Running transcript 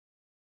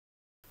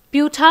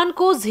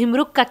प्युठानको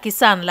झिमरुकका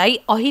किसानलाई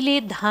अहिले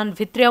धान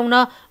भित्र्याउन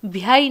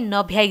भ्याइ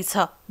नभ्याइ छ।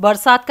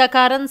 वर्षातका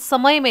कारण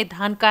समयमै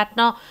धान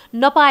काट्न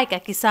नपाएका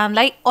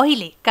किसानलाई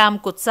अहिले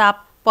कामको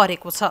चाप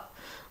परेको छ।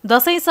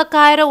 दशैं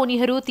सकाएर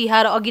उनीहरू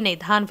तिहार अघि नै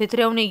धान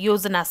भित्र्याउने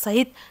योजना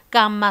सहित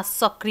काममा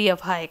सक्रिय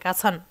भएका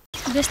छन्।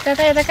 जस्तो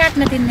त यता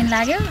काट्न 3 दिन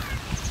लाग्यो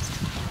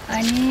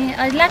अनि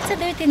अझ लाग्छ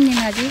 2-3 दिन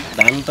अझै।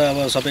 धान त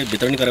अब सबै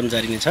भित्राउने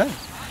कर्मचारी नै छ।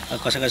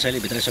 कसैले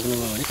भित्राइसक्नु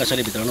भयो भने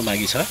कसैले भित्राउनु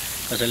बाँकी छ,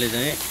 कसैले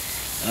चाहिँ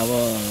अब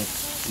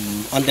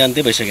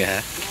अन्त्य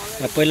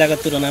भइसक्यो। पहिलाको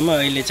तुलनामा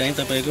अहिले चाहिँ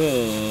तपाईको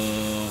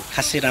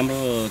खासै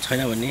राम्रो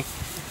छैन भन्ने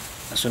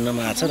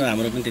सुन्नमा आछ र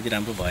हाम्रो पनि त्यति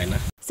राम्रो भएन।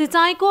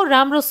 सिँचाइको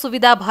राम्रो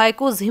सुविधा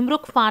भएको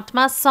झिमरुक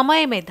फाँटमा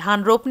समयमै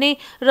धान रोप्ने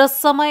र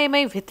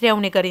समयमै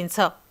भित्र्याउने गरिन्छ।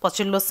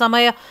 पछिल्लो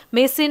समय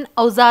मेसिन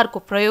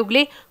औजारको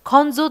प्रयोगले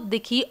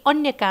खनजोतदेखि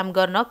अन्य काम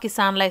गर्न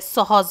किसानलाई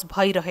सहज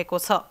भइरहेको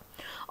छ।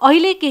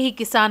 अहिले केही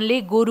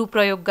किसानले गोरु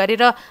प्रयोग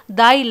गरेर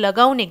दाई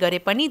लगाउने गरे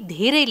पनि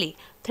धेरैले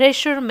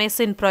थ्रेसर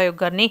मेसिन प्रयोग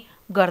गर्ने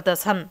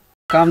गर्दछन्।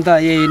 काम त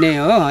यही नै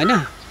हो हैन।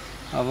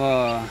 अब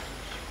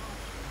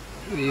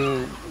यो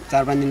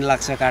 4-5 दिन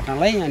लाग्छ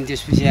काट्नलाई, अनि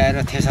त्यसपछि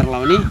आएर थ्रेसर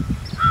लाउने,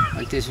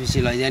 अनि त्यसपछि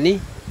लैजाने,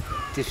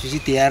 त्यसपछि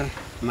तिहार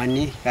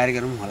मान्ने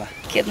कार्यक्रम होला।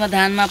 खेतमा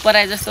धानमा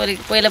पराए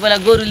जस्तो पहिला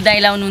गोरुले दाइ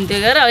लाउनु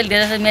हुन्थ्यो र अहिले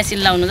धेरै मेसिन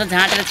लाउनु हुन्छ।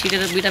 झाँटेर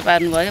छिटेर बिटा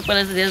पार्नु भयो।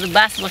 पहिला त धेरै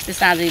बास बस्थे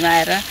साँझैमा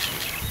आएर,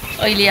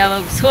 अहिले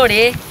अब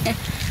छोडे।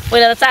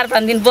 पहिला त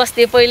 4-5 दिन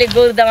बस्थे, पहिले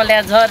गोरु दामा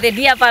ल्याएर झर्थे,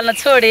 बिहा पाल्न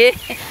छोडे,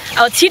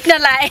 अब छिट्न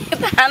लाए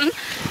धान।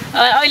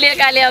 अहिले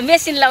काले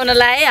मेसिन लाउन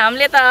लाए।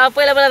 हामीले त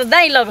पहिला त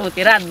दाइ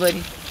लगाउँथे, रातभरि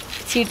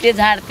छिट्थे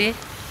झाँड्थे।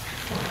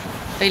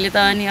 अहिले त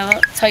अनि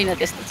अब छैन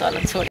त्यस्तो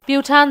चलन, छोडे।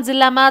 प्युठान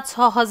जिल्लामा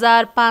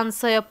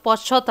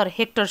 6575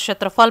 हेक्टर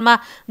क्षेत्रफलमा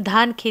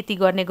धान खेती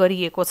गर्ने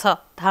गरिएको छ।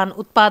 धान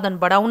उत्पादन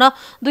बढाउन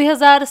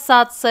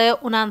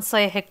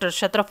 2779 हेक्टर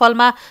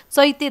क्षेत्रफलमा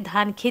चैते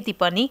धान खेती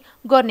पनि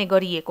गर्ने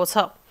गरिएको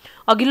छ।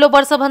 अघिल्लो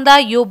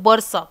वर्षभन्दा यो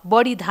वर्ष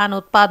बढी धान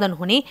उत्पादन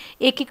हुने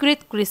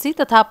एकीकृत कृषि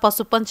तथा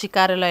पशुपन्छी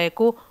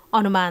कार्यालयको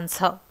अनुमान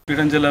छ।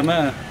 प्युठान जिल्लामा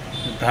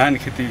धान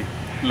खेती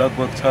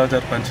लगभग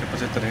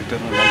 6575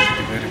 हेक्टरमा धान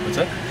खेती गरिएको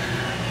छ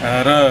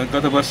र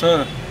गत वर्ष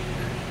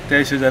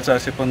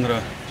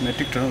 23415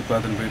 मेट्रिक टन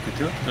उत्पादन भएको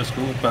थियो,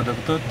 जसको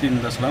उत्पादकता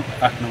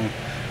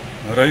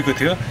 3.89 रहेको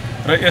थियो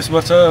र यस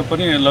वर्ष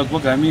पनि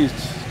लगभग हामी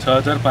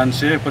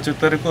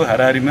 6575 को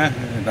हाराहारीमा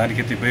धान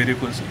खेती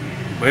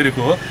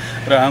भइरहेको हो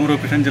र हाम्रो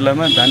प्युठान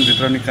जिल्लामा धान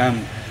भित्राउने काम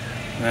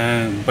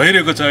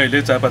भइरहेको छ।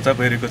 अहिले चापाचाप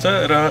भइरहेको छ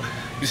र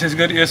विशेष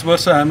गरी यस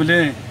वर्ष हामीले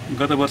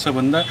गत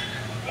वर्षभन्दा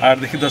 8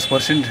 देखि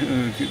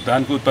 10%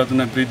 धानको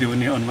उत्पादनमा वृद्धि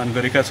हुने अनुमान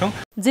गरेका छौँ।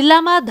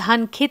 जिल्लामा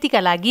धान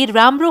खेतीका लागि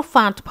राम्रो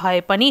फाँट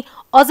भए पनि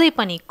अझै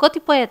पनि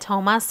कतिपय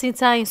ठाउँमा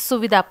सिँचाइ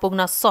सुविधा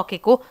पुग्न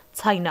सकेको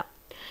छैन।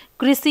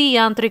 कृषि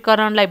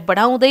यान्त्रिकरणलाई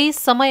बढाउँदै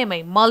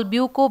समयमै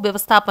मलबिउको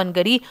व्यवस्थापन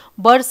गरी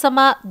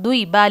वर्षमा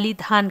 2 बाली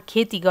धान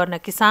खेती गर्न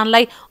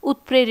किसानलाई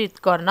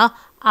उत्प्रेरित गर्न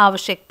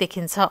आवश्यक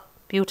देखिन्छ।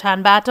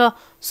 प्युठानबाट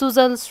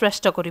सुजल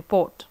श्रेष्ठको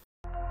रिपोर्ट।